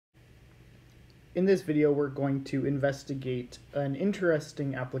In this video, we're going to investigate an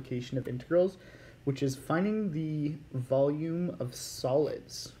interesting application of integrals, which is finding the volume of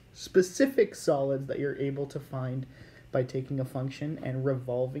solids, specific solids that you're able to find by taking a function and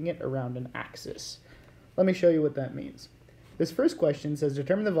revolving it around an axis. Let me show you what that means. This first question says,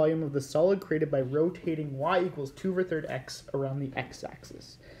 determine the volume of the solid created by rotating y equals 2/3 x around the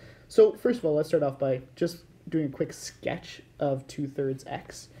x-axis. So first of all, let's start off by just doing a quick sketch of 2/3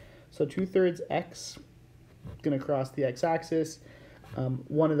 x. So 2/3 x, going to cross the x-axis.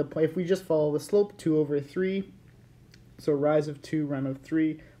 If we just follow the slope, 2/3, so rise of 2, run of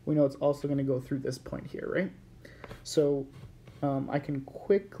 3, we know it's also going to go through this point here, right? So I can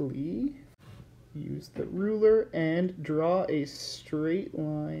quickly use the ruler and draw a straight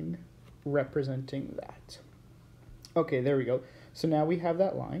line representing that. Okay, there we go. So now we have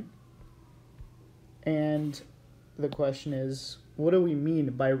that line. And the question is, what do we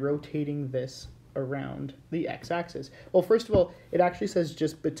mean by rotating this around the x-axis? Well, first of all, it actually says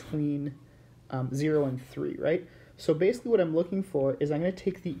just between 0 and 3, right? So basically what I'm looking for is I'm going to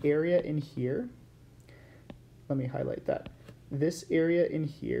take the area in here. Let me highlight that. This area in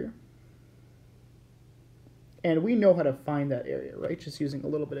here. And we know how to find that area, right? Just using a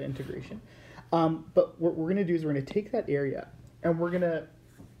little bit of integration. But what we're going to do is we're going to take that area and we're going to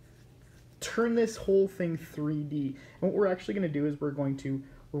turn this whole thing 3D. And what we're actually going to do is we're going to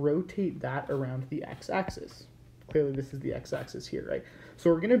rotate that around the x-axis. Clearly this is the x-axis here, right? So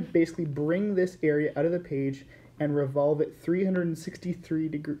we're going to basically bring this area out of the page and revolve it 360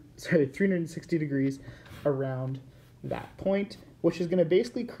 degrees around that point, which is going to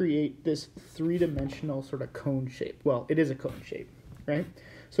basically create this three-dimensional sort of cone shape. Well, it is a cone shape, right?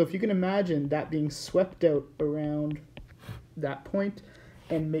 So if you can imagine that being swept out around that point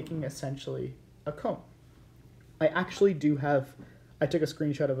and making essentially a cone. I actually I took a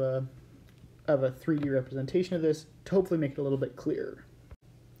screenshot of a 3D representation of this to hopefully make it a little bit clearer.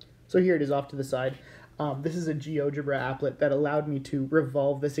 So here it is off to the side. This is a GeoGebra applet that allowed me to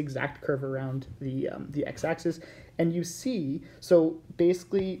revolve this exact curve around the x-axis. And you see, so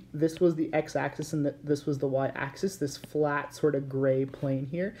basically this was the x-axis and this was the y-axis, this flat sort of gray plane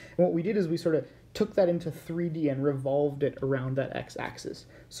here. And what we did is we sort of took that into 3D and revolved it around that x-axis.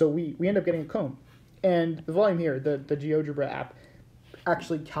 So we end up getting a cone. And the volume here, the GeoGebra app,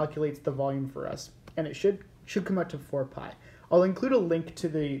 actually calculates the volume for us. And it should come out to 4 pi. I'll include a link to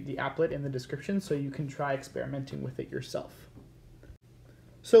the applet in the description so you can try experimenting with it yourself.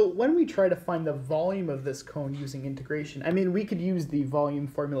 So when we try to find the volume of this cone using integration, I mean, we could use the volume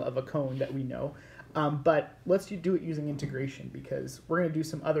formula of a cone that we know, but let's do it using integration because we're going to do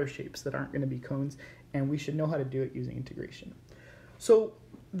some other shapes that aren't going to be cones, and we should know how to do it using integration. So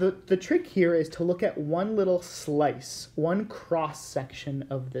the trick here is to look at one little slice, one cross-section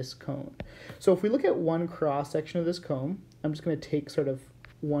of this cone. So if we look at one cross-section of this cone, I'm just going to take sort of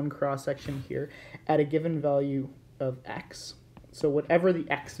one cross-section here at a given value of x. So whatever the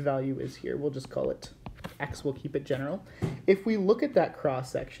x value is here, we'll just call it x, we'll keep it general. If we look at that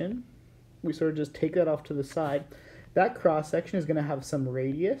cross-section, we sort of just take that off to the side, that cross-section is going to have some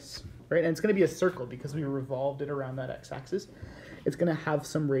radius, right? And it's going to be a circle because we revolved it around that x-axis. It's going to have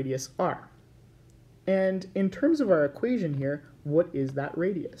some radius r. And in terms of our equation here, what is that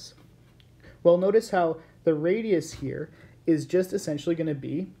radius? Well, notice how the radius here is just essentially going to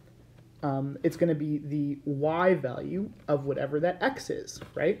be, it's going to be the y value of whatever that x is,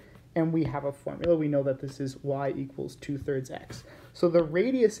 right? And we have a formula. We know that this is y equals 2/3 x. So the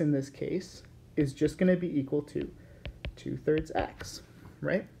radius in this case is just going to be equal to 2/3 x,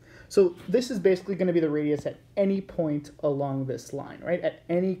 right? So this is basically going to be the radius at any point along this line, right? At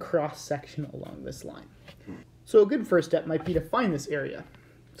any cross-section along this line. So a good first step might be to find this area.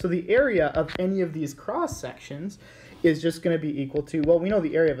 So the area of any of these cross-sections is just going to be equal to, well, we know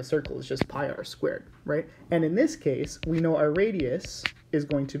the area of a circle is just pi r squared, right? And in this case, we know our radius is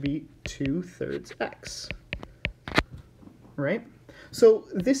going to be 2/3 x, right? So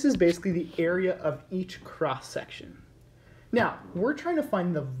this is basically the area of each cross-section. Now, we're trying to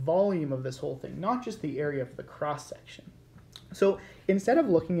find the volume of this whole thing, not just the area of the cross-section. So instead of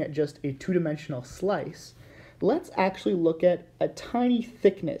looking at just a two-dimensional slice, let's actually look at a tiny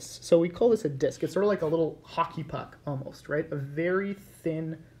thickness. So we call this a disk. It's sort of like a little hockey puck almost, right? A very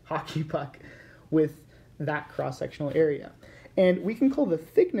thin hockey puck with that cross-sectional area. And we can call the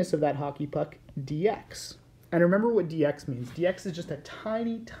thickness of that hockey puck dx. And remember what dx means. Dx is just a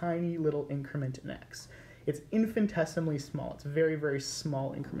tiny, tiny little increment in x. It's infinitesimally small. It's a very, very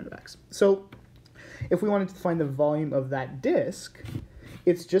small increment of x. So if we wanted to find the volume of that disk,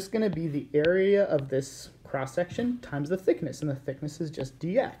 it's just going to be the area of this cross-section times the thickness, and the thickness is just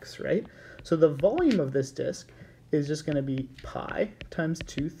dx, right? So the volume of this disk is just going to be pi times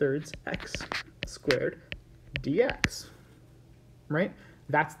 2/3 x squared dx, right?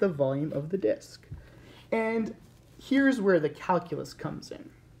 That's the volume of the disk. And here's where the calculus comes in.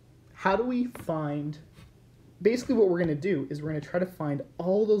 How do we find, basically what we're going to do is we're going to try to find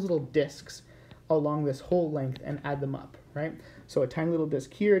all those little disks along this whole length and add them up, right? So a tiny little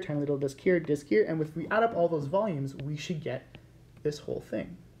disk here, a tiny little disk here, and if we add up all those volumes, we should get this whole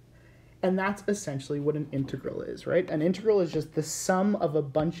thing. And that's essentially what an integral is, right? An integral is just the sum of a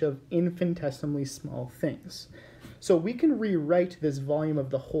bunch of infinitesimally small things. So we can rewrite this volume of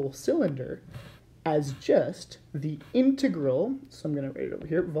the whole cylinder as just the integral, so I'm going to write it over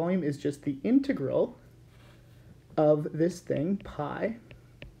here, volume is just the integral of this thing, pi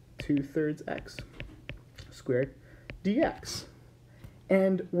 2/3 x squared dx.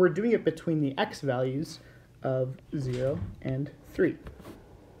 And we're doing it between the x values of 0 and 3.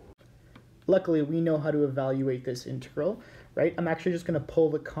 Luckily, we know how to evaluate this integral, right? I'm actually just going to pull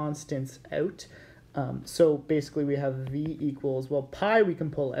the constants out. So basically we have v equals, well, pi we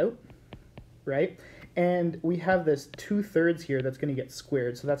can pull out, right? And we have this 2/3 here that's going to get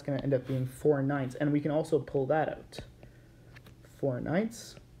squared, so that's going to end up being 4/9, and we can also pull that out.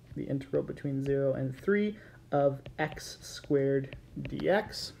 4/9, the integral between 0 and 3 of x squared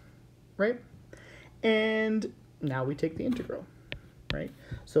dx, right? And now we take the integral, right?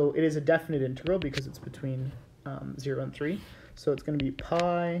 So it is a definite integral because it's between 0 and 3. So it's going to be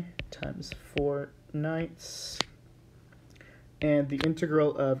pi times 4/9, and the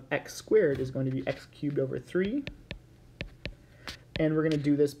integral of x squared is going to be x cubed over 3. And we're going to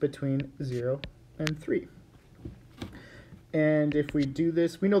do this between 0 and 3. And if we do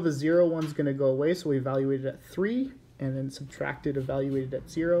this, we know the 0 one's going to go away, so we evaluate it at 3, and then subtracted, evaluated at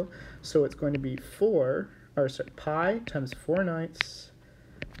 0. So it's going to be pi times 4/9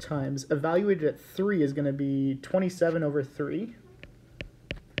 times, evaluated at 3 is going to be 27 over 3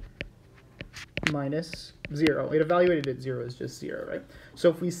 minus 0. It evaluated at 0 is just 0, right? So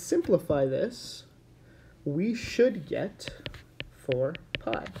if we simplify this, we should get 4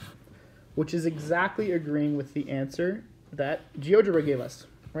 pi, which is exactly agreeing with the answer that GeoGebra gave us,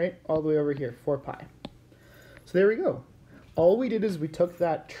 right? All the way over here, 4 pi. So there we go. All we did is we took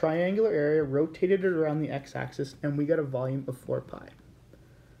that triangular area, rotated it around the x-axis, and we got a volume of 4 pi.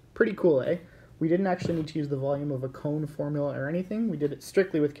 Pretty cool, eh? We didn't actually need to use the volume of a cone formula or anything. We did it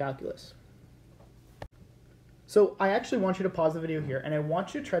strictly with calculus. So I actually want you to pause the video here, and I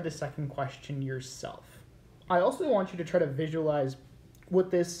want you to try the second question yourself. I also want you to try to visualize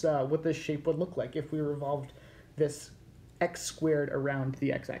what this shape would look like if we revolved this x squared around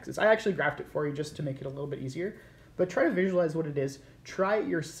the x-axis. I actually graphed it for you just to make it a little bit easier, but try to visualize what it is. Try it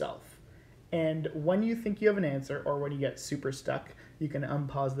yourself. And when you think you have an answer, or when you get super stuck, you can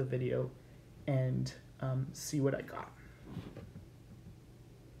unpause the video and see what I got.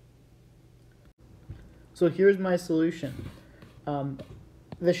 So here's my solution.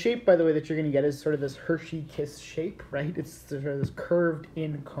 The shape, by the way, that you're going to get is sort of this Hershey Kiss shape, right? It's sort of this curved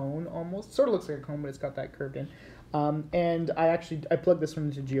in cone almost. Sort of looks like a cone, but it's got that curved in. And I plugged this one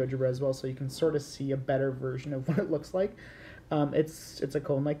into GeoGebra as well, so you can sort of see a better version of what it looks like. It's a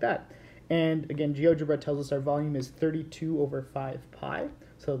cone like that. And again, GeoGebra tells us our volume is 32 over 5 pi,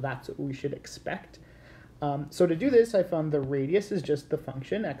 so that's what we should expect. So to do this, I found the radius is just the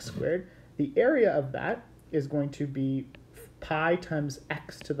function, x squared. The area of that is going to be pi times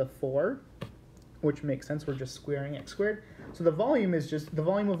x to the 4, which makes sense, we're just squaring x squared. So the volume is just, the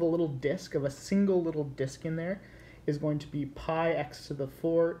volume of a little disk, of a single little disk in there, is going to be pi x to the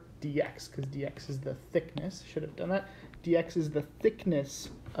 4 dx, because dx is the thickness, should have done that. Dx is the thickness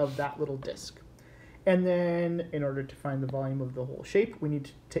of that little disk. And then in order to find the volume of the whole shape, we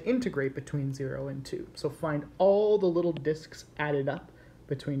need to integrate between 0 and 2. So find all the little disks added up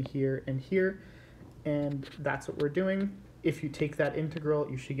between here and here, and that's what we're doing. If you take that integral,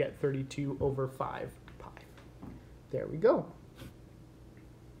 you should get 32 over 5 pi. There we go.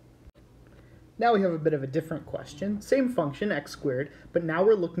 Now we have a bit of a different question. Same function, x squared, but now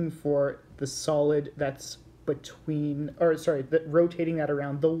we're looking for the solid that's rotating that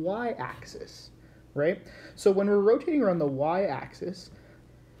around the y-axis, right? So when we're rotating around the y-axis,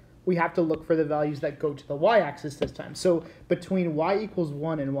 we have to look for the values that go to the y-axis this time. So between y equals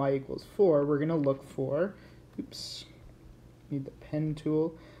 1 and y equals 4, we're going to look for, oops, need the pen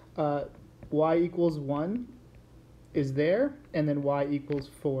tool, y equals 1 is there, and then y equals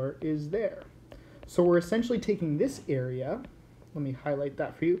 4 is there. So we're essentially taking this area, let me highlight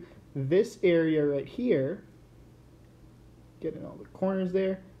that for you, this area right here, getting all the corners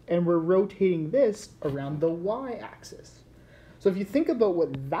there, and we're rotating this around the y-axis. So if you think about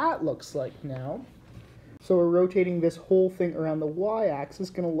what that looks like now, so we're rotating this whole thing around the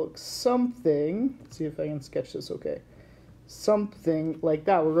y-axis, going to look something, let's see if I can sketch this okay, something like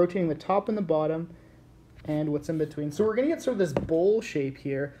that. We're rotating the top and the bottom and what's in between. So we're going to get sort of this bowl shape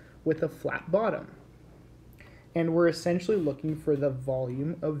here with a flat bottom. And we're essentially looking for the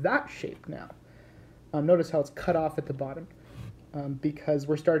volume of that shape now. Notice how it's cut off at the bottom because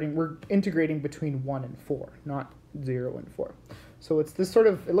we're integrating between 1 and 4, not 0 and 4. So it's this sort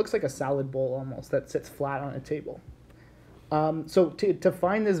of, it looks like a salad bowl almost that sits flat on a table. So to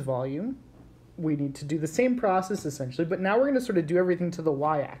find this volume, we need to do the same process essentially, but now we're going to sort of do everything to the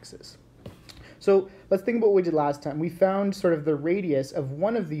y-axis. So let's think about what we did last time. We found sort of the radius of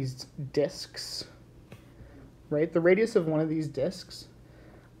one of these disks, right? The radius of one of these disks.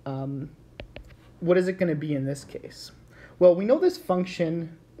 What is it going to be in this case? Well, we know this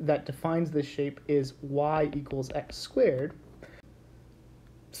function that defines this shape is y equals x squared.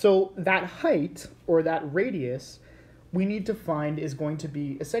 So that height, or that radius, we need to find is going to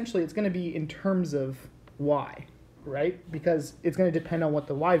be, essentially, it's going to be in terms of y, right? Because it's going to depend on what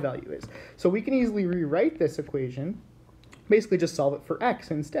the y value is. So we can easily rewrite this equation, basically just solve it for x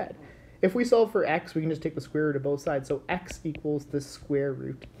instead. If we solve for x, we can just take the square root of both sides. So x equals the square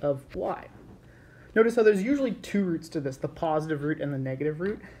root of y. Notice how there's usually two roots to this, the positive root and the negative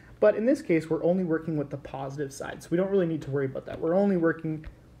root. But in this case, we're only working with the positive side. So we don't really need to worry about that. We're only working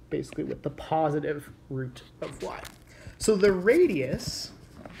basically with the positive root of y. So the radius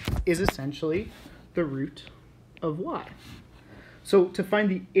is essentially the root of y. So to find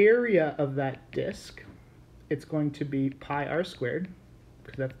the area of that disk, it's going to be pi r squared,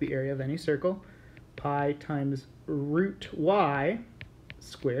 because that's the area of any circle, pi times root y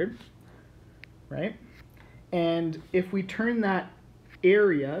squared, right? And if we turn that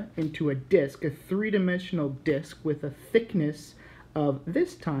area into a disk, a three-dimensional disk with a thickness of,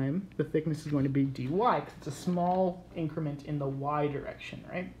 this time, the thickness is going to be dy, because it's a small increment in the y direction,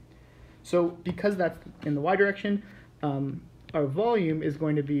 right? So because that's in the y direction, our volume is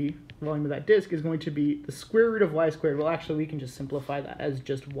going to be, volume of that disk is going to be the square root of y squared. Well, actually, we can just simplify that as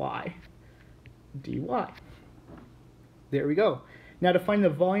just y dy. There we go. Now to find the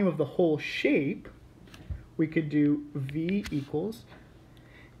volume of the whole shape, we could do v equals,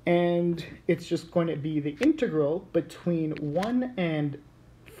 and it's just going to be the integral between 1 and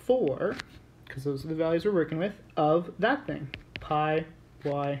 4, because those are the values we're working with, of that thing, pi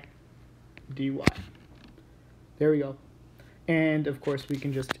y dy. There we go. And of course we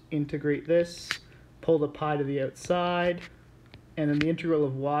can just integrate this, pull the pi to the outside, and then the integral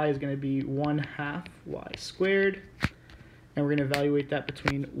of y is going to be 1/2 y squared, and we're going to evaluate that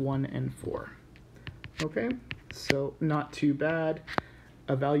between 1 and 4. Okay, so not too bad.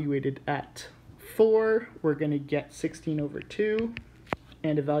 Evaluated at 4, we're going to get 16 over 2,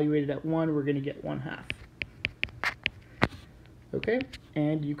 and evaluated at 1, we're going to get 1/2. Okay,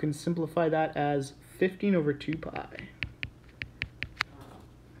 and you can simplify that as 15 over 2 pi.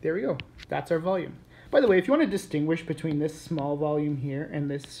 There we go. That's our volume. By the way, if you want to distinguish between this small volume here and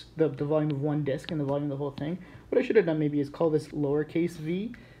this, the volume of one disk and the volume of the whole thing, what I should have done maybe is call this lowercase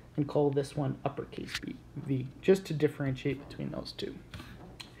v and call this one uppercase v, just to differentiate between those two.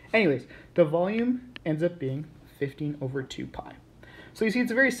 Anyways, the volume ends up being 15 over 2 pi. So you see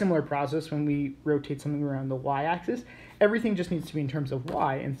it's a very similar process when we rotate something around the y-axis. Everything just needs to be in terms of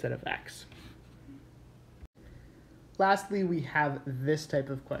y instead of x. Lastly, we have this type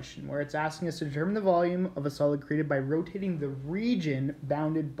of question where it's asking us to determine the volume of a solid created by rotating the region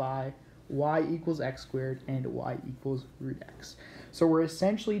bounded by y equals x squared and y equals root x. So we're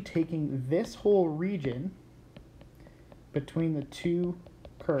essentially taking this whole region between the two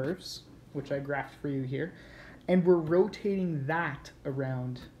curves, which I graphed for you here, and we're rotating that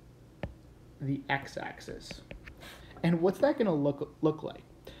around the x-axis. And what's that going to look like?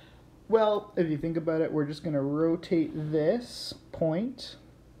 Well, if you think about it, we're just going to rotate this point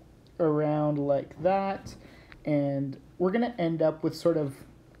around like that, and we're going to end up with sort of,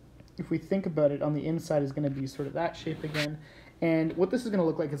 if we think about it, on the inside is going to be sort of that shape again. And what this is going to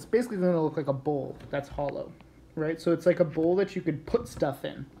look like, it's basically going to look like a bowl that's hollow, right? So it's like a bowl that you could put stuff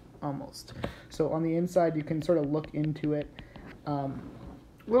in, almost. So on the inside, you can sort of look into it. A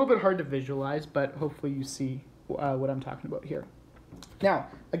little bit hard to visualize, but hopefully you see what I'm talking about here. Now,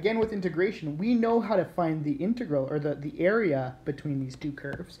 again with integration, we know how to find the integral, or the area between these two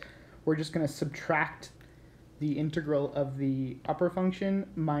curves. We're just going to subtract the integral of the upper function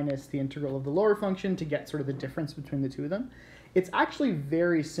minus the integral of the lower function to get sort of the difference between the two of them. It's actually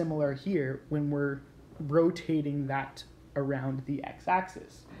very similar here when we're rotating that around the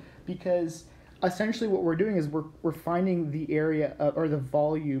x-axis, because essentially what we're doing is we're finding the area or the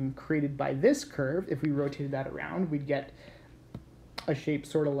volume created by this curve. If we rotated that around, we'd get a shape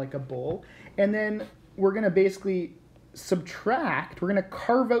sort of like a bowl, and then we're going to basically subtract, we're going to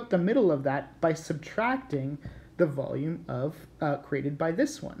carve out the middle of that by subtracting the volume of created by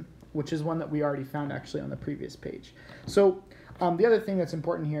this one, which is one that we already found actually on the previous page. So the other thing that's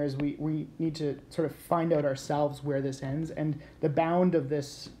important here is we need to sort of find out ourselves where this ends, and the bound of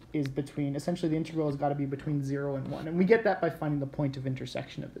this is between, essentially the integral has got to be between 0 and 1, and we get that by finding the point of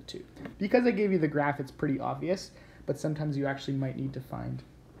intersection of the two. Because I gave you the graph, it's pretty obvious, but sometimes you actually might need to find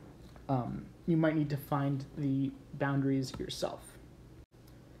the boundaries yourself.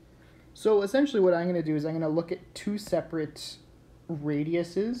 So essentially what I'm going to do is I'm going to look at two separate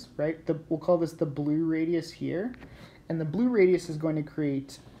radiuses, right? We'll call this the blue radius here, and the blue radius is going to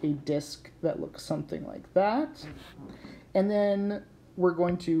create a disk that looks something like that, and then we're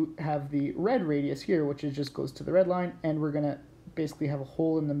going to have the red radius here, which just goes to the red line, and we're going to basically have a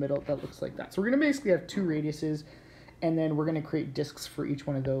hole in the middle that looks like that. So we're going to basically have two radiuses, and then we're going to create disks for each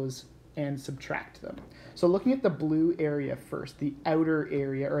one of those and subtract them. So looking at the blue area first, the outer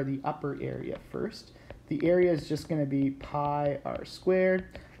area or the upper area first, the area is just going to be pi r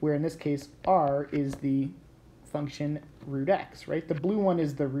squared, where in this case r is the function root x, right? The blue one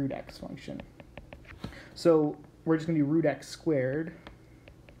is the root x function. So we're just going to do root x squared,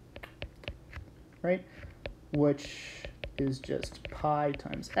 right? Which is just pi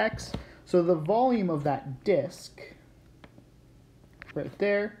times x. So the volume of that disk right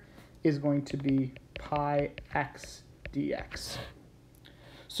there is going to be pi x dx.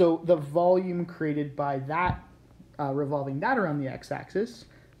 So the volume created by that, revolving that around the x-axis,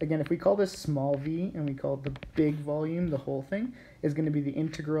 again, if we call this small v and we call it the big volume, the whole thing, is going to be the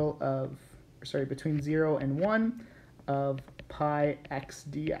integral of, between 0 and 1 of pi x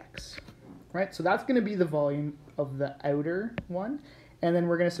dx, right? So that's going to be the volume of the outer one, and then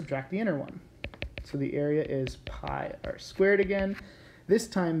we're going to subtract the inner one. So the area is pi r squared again. This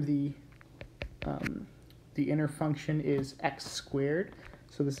time the inner function is x squared,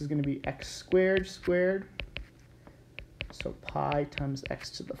 so this is going to be x squared squared. So pi times x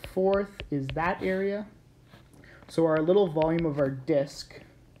to the 4th is that area. So our little volume of our disk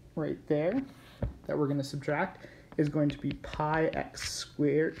right there that we're going to subtract is going to be pi x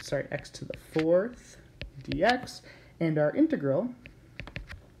squared, x to the 4th dx, and our integral,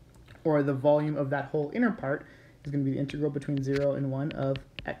 or the volume of that whole inner part, is going to be the integral between 0 and 1 of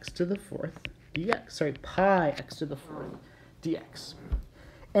x to the 4th dx. Pi x to the 4th dx.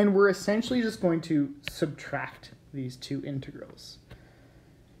 And we're essentially just going to subtract these two integrals.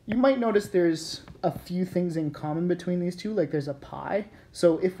 You might notice there's a few things in common between these two, like there's a pi.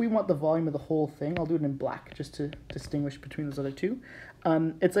 So if we want the volume of the whole thing, I'll do it in black just to distinguish between those other two.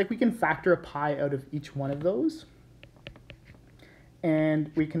 It's like we can factor a pi out of each one of those,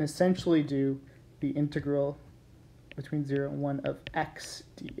 and we can essentially do the integral between 0 and 1 of x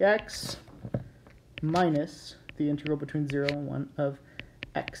dx minus the integral between 0 and 1 of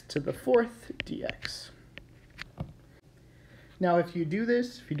x to the 4th dx. Now if you do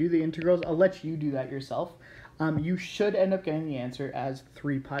this, if you do the integrals, I'll let you do that yourself. You should end up getting the answer as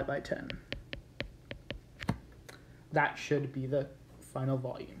 3 pi by 10. That should be the final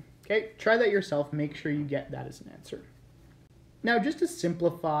volume. Okay, try that yourself, make sure you get that as an answer. Now, just to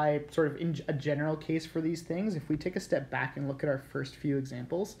simplify sort of in a general case for these things, if we take a step back and look at our first few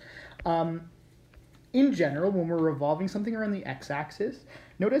examples, in general, when we're revolving something around the x-axis,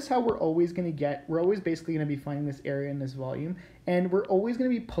 notice how we're always basically going to be finding this area and this volume, and we're always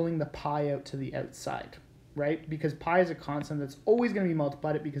going to be pulling the pi out to the outside, right? Because pi is a constant that's always going to be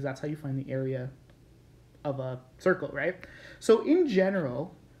multiplied because that's how you find the area of a circle, right? So in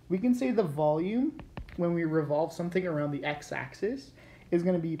general, we can say the volume when we revolve something around the x-axis is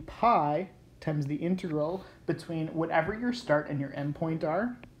going to be pi times the integral between whatever your start and your endpoint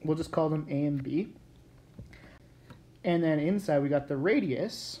are. We'll just call them a and b. And then inside we got the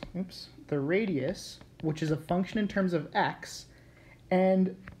radius, which is a function in terms of x,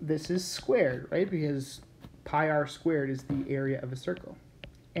 and this is squared, right? Because pi r squared is the area of a circle.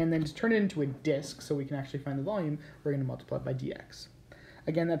 And then to turn it into a disk so we can actually find the volume, we're going to multiply it by dx.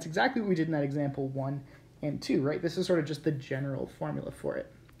 Again, that's exactly what we did in that example 1 and 2, right? This is sort of just the general formula for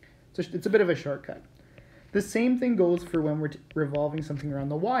it. So it's a bit of a shortcut. The same thing goes for when we're revolving something around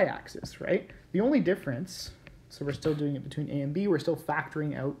the y-axis, right? The only difference, so we're still doing it between a and b, we're still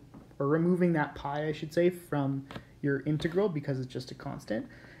factoring out, or removing that pi, I should say, from your integral because it's just a constant.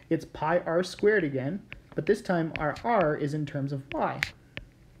 It's pi r squared again, but this time our r is in terms of y.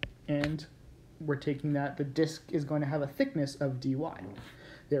 And we're taking that the disk is going to have a thickness of dy.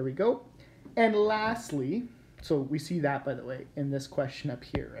 There we go. And lastly, so we see that, by the way, in this question up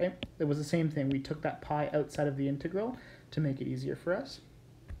here, right? It was the same thing. We took that pi outside of the integral to make it easier for us.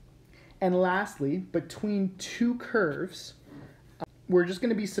 And lastly, between two curves, we're just going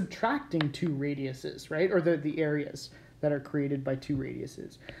to be subtracting two radiuses, right? Or the areas that are created by two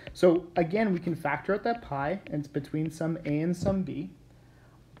radiuses. So again, we can factor out that pi, and it's between some a and some b.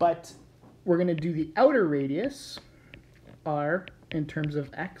 But we're going to do the outer radius, r, in terms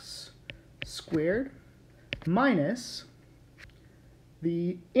of x squared, minus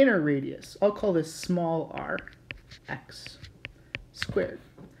the inner radius. I'll call this small r, x squared.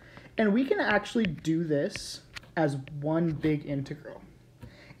 And we can actually do this as one big integral.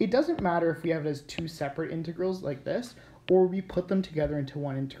 It doesn't matter if we have it as two separate integrals like this, or we put them together into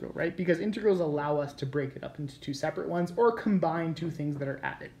one integral, right? Because integrals allow us to break it up into two separate ones or combine two things that are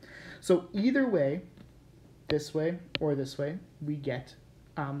added. So either way, this way or this way, we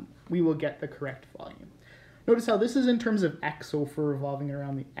will get the correct volume. Notice how this is in terms of x, so if we're revolving it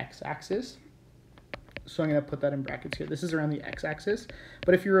around the x-axis. So I'm going to put that in brackets here. This is around the x-axis.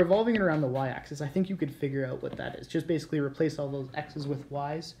 But if you're revolving it around the y-axis, I think you could figure out what that is. Just basically replace all those x's with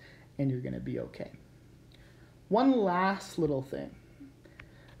y's, and you're going to be okay. One last little thing.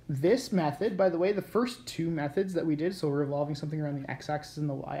 This method, by the way, the first two methods that we did, so we're revolving something around the x-axis and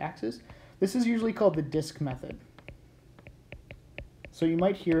the y-axis, this is usually called the disk method. So you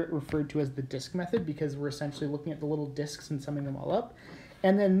might hear it referred to as the disk method because we're essentially looking at the little disks and summing them all up.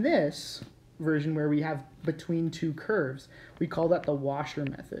 And then this version where we have between two curves, we call that the washer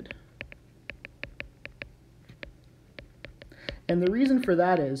method. And the reason for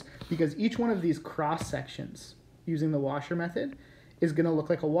that is because each one of these cross sections using the washer method is going to look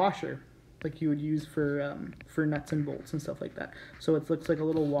like a washer, like you would use for nuts and bolts and stuff like that. So it looks like a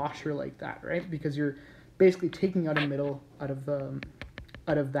little washer like that, right? Because you're basically taking out a middle out of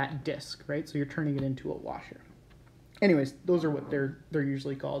that disc, right? So you're turning it into a washer. Anyways, those are what they're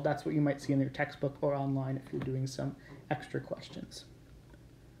usually called. That's what you might see in your textbook or online if you're doing some extra questions.